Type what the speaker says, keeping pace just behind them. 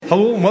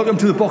Hello and welcome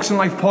to the Boxing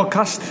Life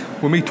podcast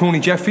with me, Tony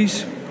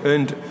Jeffries,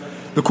 and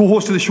the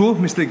co-host of the show,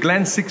 Mr.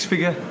 Glenn Six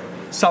Figure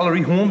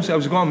Salary Holmes.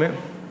 How's it going, mate?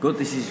 Good.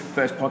 This is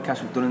first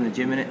podcast we've done in the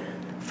gym, innit?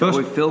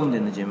 We've filmed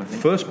in the gym, I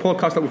think. First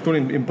podcast that we've done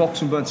in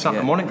Boxingburn,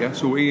 Santa Monica.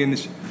 So we're in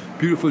this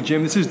beautiful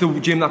gym. This is the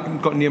gym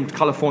that got named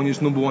California's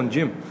 #1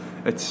 gym.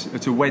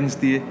 It's a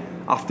Wednesday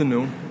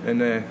afternoon,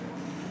 and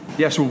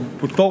so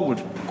we thought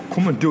we'd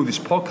come and do this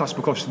podcast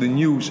because of the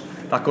news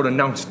that got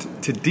announced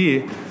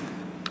today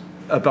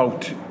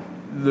about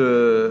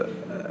the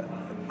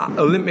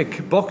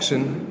Olympic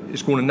boxing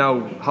is going to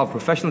now have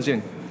professionals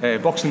in.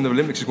 Boxing in the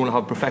Olympics is going to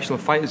have professional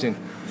fighters in.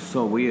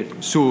 So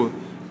weird. So,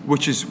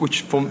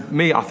 which for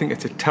me, I think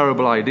it's a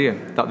terrible idea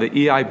that the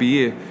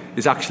AIBA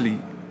is actually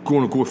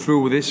going to go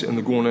through with this and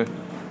they're going to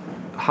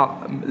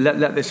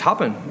let this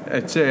happen.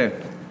 It's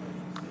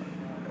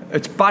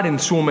bad in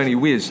so many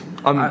ways.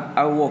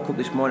 I woke up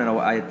this morning.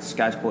 I had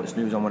Sky Sports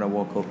News on when I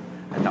woke up,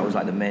 and that was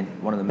like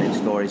one of the main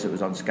stories that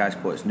was on Sky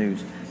Sports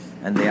News,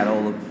 and they had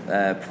all the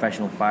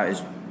professional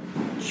fighters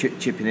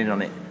chipping in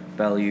on it.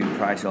 Bellew,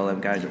 Price, all them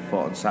guys that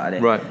fought on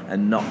Saturday, right?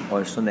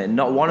 Or Sunday.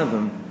 Not one of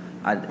them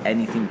had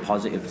anything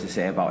positive to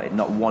say about it.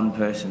 Not one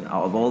person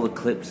out of all the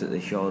clips that they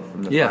showed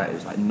from the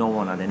fighters, like no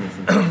one had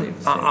anything positive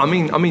to say. I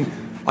mean,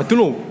 I don't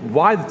know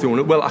why they're doing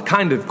it. Well, I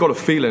kind of got a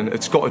feeling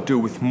it's got to do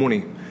with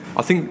money.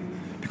 I think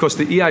because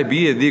the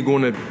EIBA,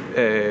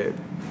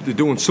 they're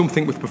doing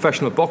something with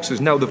professional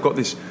boxers. Now they've got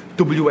this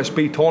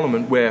WSB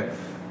tournament where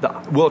the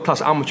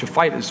world-class amateur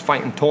fighters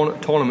fighting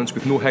tournaments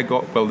with no head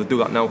guard. Well, they do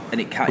that now. And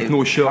it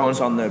no shirt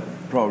counts on the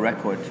pro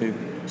record too.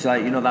 So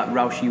like, you know that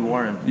Raushi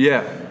Warren?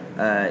 Yeah.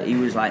 He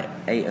was like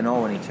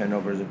 8-0 when he turned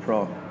over as a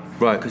pro.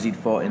 Right. Because he'd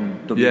fought in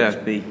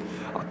WSB.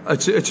 Yeah.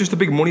 It's just a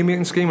big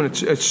money-making scheme,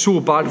 and it's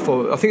so bad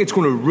for... I think it's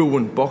going to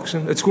ruin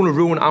boxing. It's going to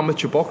ruin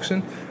amateur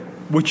boxing,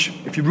 which,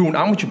 if you ruin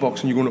amateur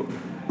boxing, you're going to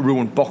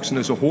ruin boxing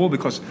as a whole,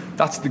 because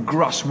that's the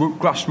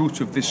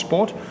grassroots of this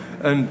sport.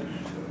 And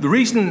the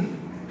reason...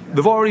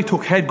 They've already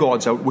took head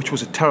guards out, which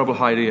was a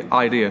terrible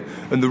idea.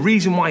 And the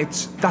reason why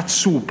that's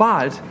so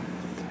bad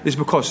is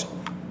because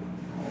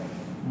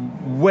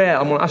I'm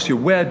going to ask you,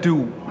 where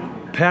do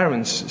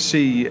parents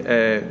see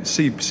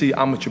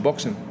amateur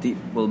boxing? The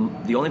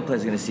only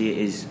place they're going to see it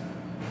is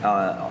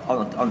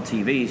on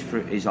TV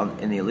is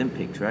in the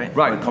Olympics, right?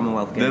 Right. Or the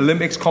Commonwealth Games. The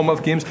Olympics,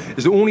 Commonwealth Games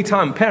is the only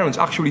time parents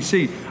actually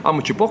see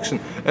amateur boxing.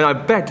 And I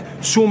bet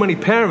so many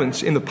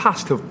parents in the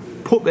past have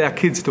put their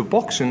kids to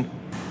boxing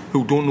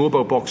who don't know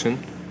about boxing,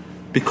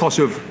 because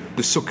of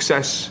the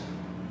success,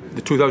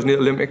 the 2008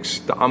 Olympics,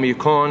 the Amir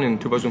Khan in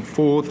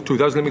 2004, the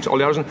 2000 Olympics,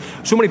 Ollie Harrison.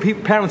 So many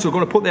parents are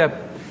going to put their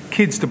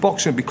kids to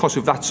boxing because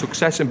of that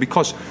success and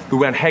because they're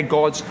wearing head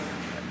guards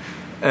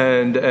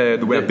and they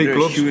wear big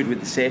gloves. They're assured with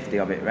the safety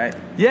of it, right?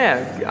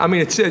 Yeah, I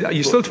mean,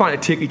 you're still trying to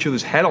take each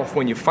other's head off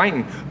when you're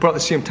fighting, but at the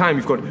same time,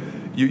 you've got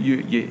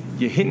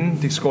you're hitting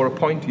to score a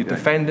point, you're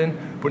defending.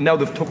 But now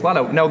they've took that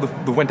out. Now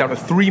they went down to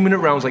 3-minute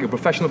rounds like a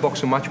professional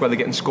boxing match where they're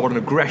getting scored on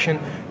aggression.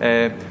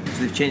 So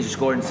they've changed the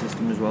scoring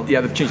system as well? Yeah,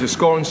 they've changed the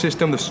scoring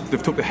system.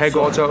 They've took the head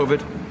guards out of it.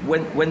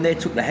 When they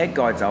took the head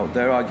guards out,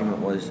 their argument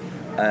was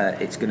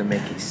it's going to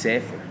make it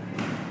safer.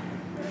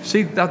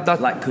 See,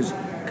 that... Like, because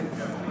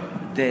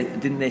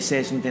didn't they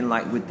say something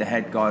like with the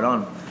head guard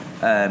on,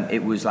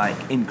 it was like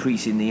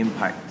increasing the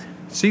impact?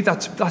 See,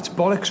 that's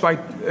bollocks, right?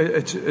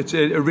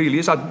 It really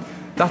is.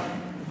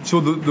 So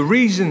the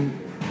reason...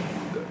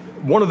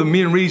 One of the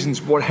main reasons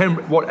what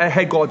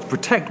head guards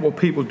protect, what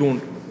people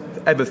don't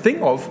ever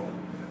think of,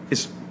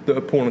 is the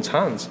opponent's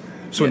hands.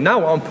 So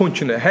now I'm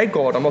punching a head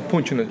guard, I'm not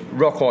punching a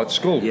rock hard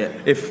skull. Yeah.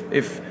 If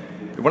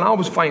when I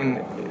was fighting,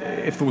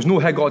 if there was no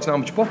head guards in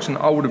amateur boxing,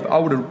 I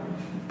would have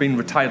been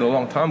retired a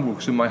long time ago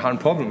because of my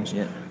hand problems.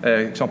 Yeah.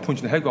 So I'm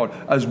punching the head guard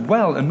as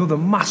well. Another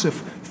massive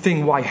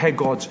thing why head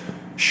guards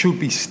should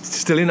be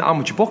still in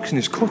amateur boxing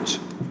is cuts.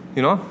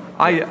 You know,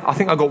 I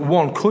think I got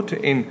one cut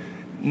in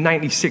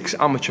 96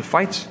 amateur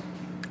fights.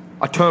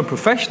 I turned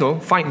professional,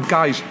 fighting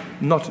guys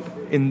not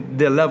in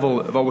their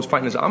level of I was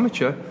fighting as an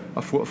amateur.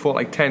 I fought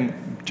like 10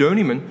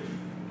 journeymen,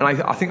 and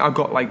I think I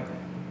got like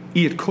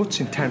 8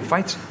 cuts in 10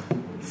 fights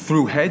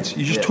through heads.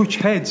 You just touch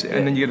heads,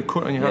 and then you get a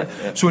cut on your hand.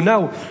 Yeah. So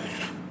now,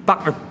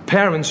 back to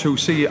parents who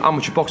see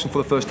amateur boxing for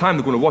the first time,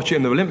 they're going to watch it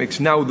in the Olympics.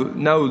 Now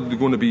they're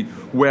going to be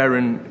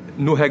wearing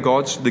no head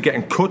guards. They're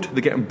getting cut, they're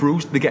getting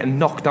bruised, they're getting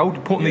knocked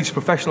out. Putting these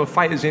professional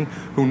fighters in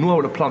who know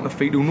how to plant their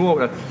feet, who know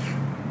how to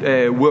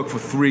work for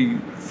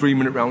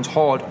 3-minute rounds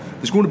hard.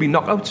 There's going to be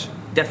knockouts.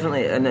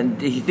 Definitely. And then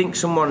do you think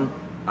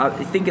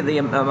think of the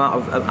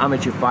amount of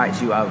amateur fights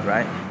you have,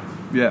 right?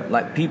 Yeah.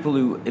 Like people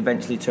who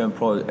eventually turn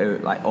pro are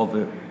like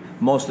over,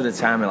 most of the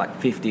time are like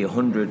 50,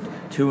 100,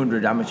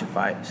 200 amateur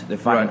fights. They're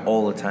fighting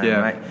all the time,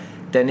 right?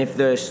 Then if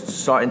they're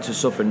starting to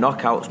suffer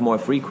knockouts more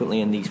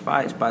frequently in these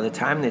fights, by the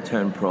time they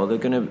turn pro,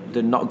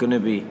 they're not gonna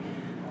be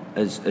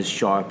as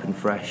sharp and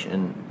fresh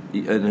and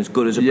as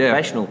good as a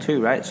professional too,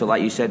 right? So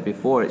like you said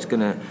before, it's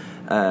gonna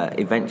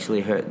eventually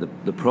hurt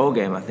the pro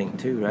game, I think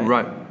too, right?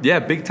 Right. Yeah,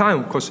 big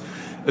time, because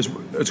it's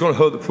going to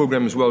hurt the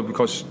program as well,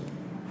 because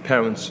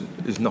parents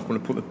is not going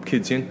to put the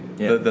kids in.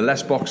 The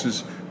less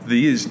boxers there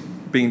is,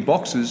 being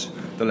boxers,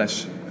 the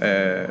less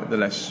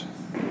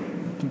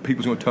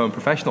people's going to turn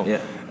professional.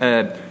 Yeah.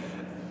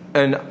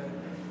 And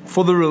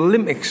for the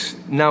Olympics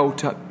now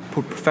to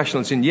put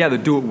professionals in, they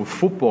do it with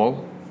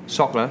football,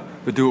 soccer,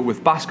 they do it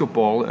with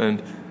basketball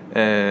and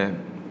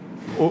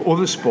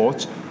other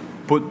sports,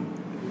 but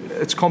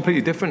it's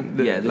completely different.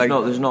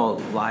 There's no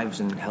lives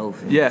and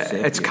health. And safety.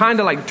 It's kind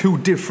of like two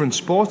different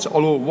sports.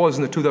 Although it was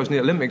in the 2008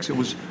 Olympics, it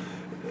was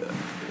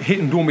hit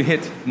and don't be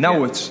hit.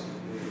 Now it's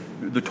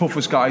the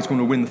toughest guy is going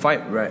to win the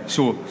fight. Right.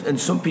 So, and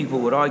some people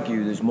would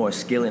argue there's more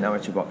skill in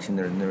amateur boxing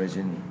than there is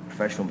in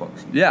professional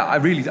boxing. Yeah, I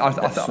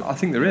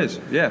think there is.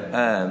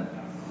 Yeah.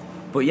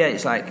 But yeah,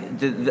 it's like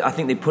I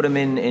think they put them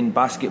in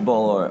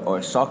basketball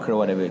or soccer or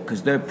whatever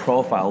because they're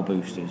profile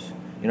boosters.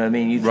 You know what I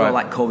mean? You throw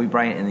like Kobe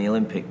Bryant in the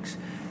Olympics,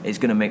 it's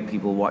going to make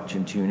people watch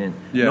and tune in.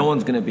 Yeah. No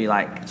one's going to be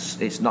like,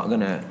 it's not going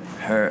to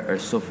hurt or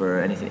suffer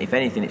or anything. If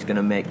anything, it's going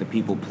to make the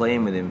people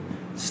playing with him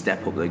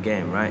step up their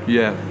game, right?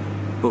 Yeah.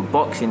 But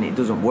boxing, it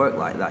doesn't work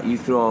like that. You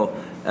throw,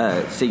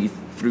 say you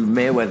threw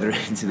Mayweather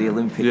into the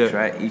Olympics,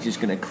 right? He's just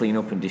going to clean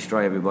up and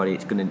destroy everybody.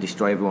 It's going to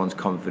destroy everyone's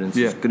confidence.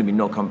 There's going to be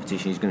no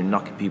competition. He's going to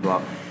knock people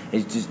out.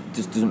 It just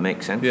doesn't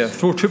make sense. Yeah,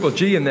 throw Triple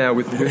G in there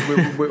with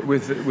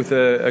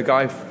a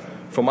guy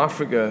from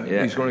Africa.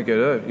 Yeah. He's going to get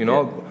hurt, you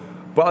know. Yeah.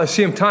 But at the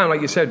same time,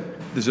 like you said,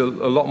 there's a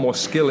lot more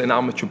skill in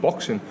amateur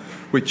boxing,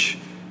 which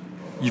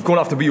you're going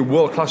to have to be a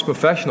world-class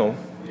professional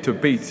to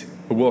beat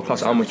a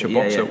world-class amateur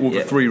boxer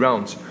over 3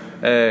 rounds.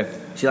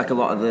 See, like a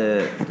lot of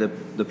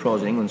the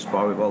pros in England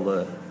spar with all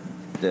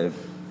the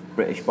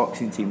British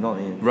boxing team, don't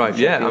they? Right.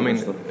 Yeah. I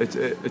mean,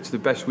 it's the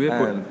best way.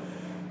 But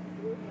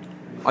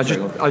I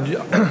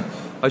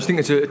just think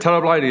it's a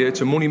terrible idea.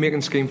 It's a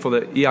money-making scheme for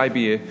the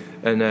EIBA,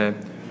 and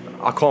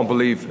I can't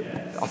believe.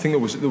 I think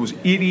there was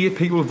 88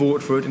 people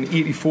voted for it, and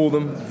 84 of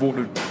them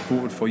voted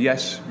for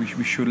yes.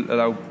 We should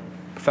allow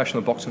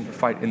professional boxing to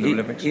fight in the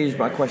Olympics. Here's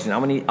my question: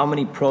 How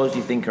many pros do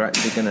you think are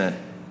actually going to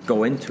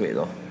go into it,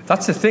 though?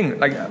 That's the thing.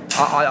 Like,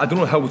 I don't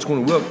know how it's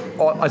going to work.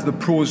 As the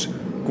pros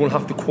going to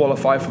have to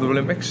qualify for the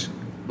Olympics,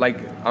 like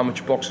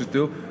amateur boxers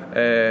do?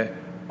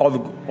 Are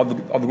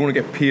they going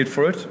to get paid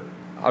for it?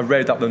 I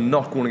read that they're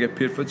not going to get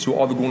paid for it. So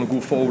are they going to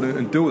go forward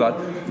and do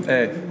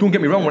that? Don't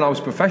get me wrong. When I was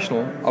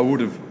professional, I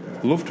would have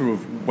loved to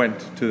have went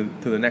to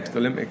the next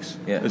Olympics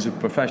as a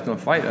professional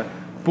fighter.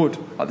 But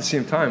at the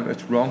same time,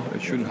 it's wrong.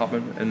 It shouldn't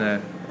happen. And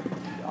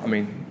I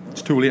mean,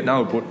 it's too late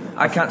now, but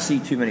I can't see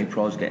too many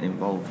pros getting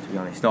involved, to be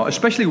honest. No,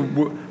 especially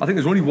I think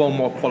there's only one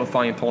more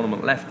qualifying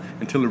tournament left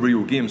until the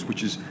Rio Games,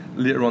 which is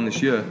later on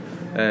this year.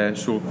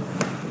 So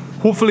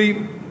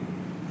hopefully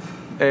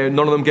none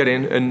of them get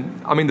in.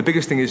 And I mean, the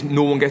biggest thing is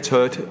no one gets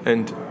hurt,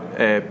 and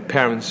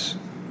parents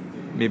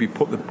maybe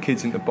put the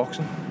kids into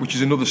boxing, which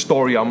is another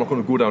story I'm not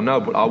going to go down now.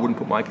 But I wouldn't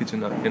put my kids in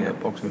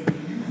boxing.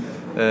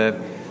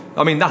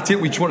 I mean, that's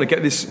it. We just want to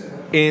get this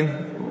in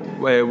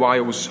while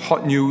it was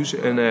hot news,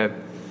 and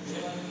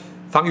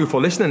thank you for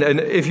listening. And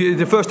if you're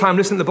the first time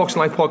listening to the Boxing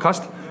Life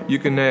podcast, you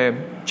can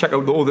check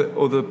out the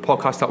other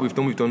podcasts that we've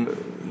done. We've done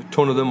a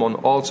ton of them on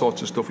all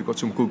sorts of stuff. We've got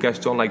some good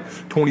guests on, like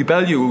Tony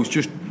Bellew, who's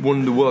just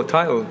won the world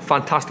title.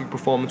 Fantastic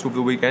performance over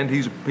the weekend.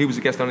 He was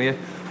a guest on here.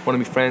 One of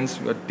my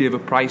friends. We had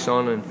David Price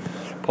on and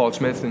Paul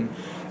Smith, and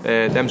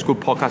them's good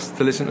podcasts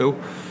to listen to.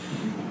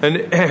 And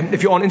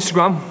if you're on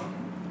Instagram,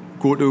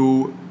 go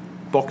to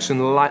Boxing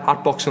Life,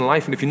 at Boxing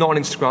Life. And if you're not on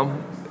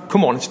Instagram,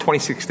 come on, it's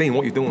 2016.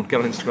 What are you doing?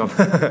 Get on Instagram.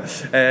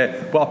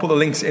 But I'll put the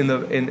links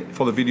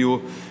for the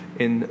video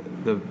in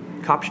the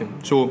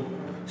caption. So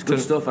it's good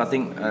stuff. I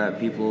think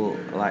people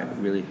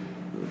really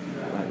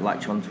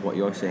latch on to what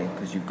you're saying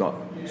because you've got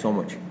so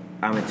much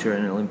amateur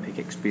and Olympic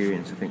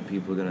experience. I think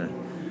people are gonna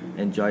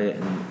enjoy it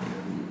and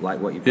like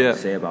what you've got to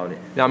say about it.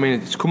 Yeah, I mean,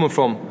 it's coming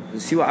from.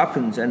 See what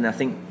happens, and I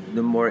think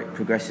the more it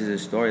progresses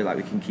as a story, like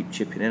we can keep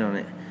chipping in on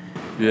it.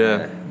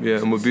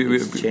 And we'll be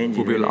able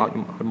to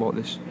add more of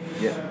this.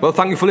 Yeah. Well,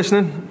 thank you for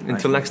listening.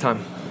 Until next time.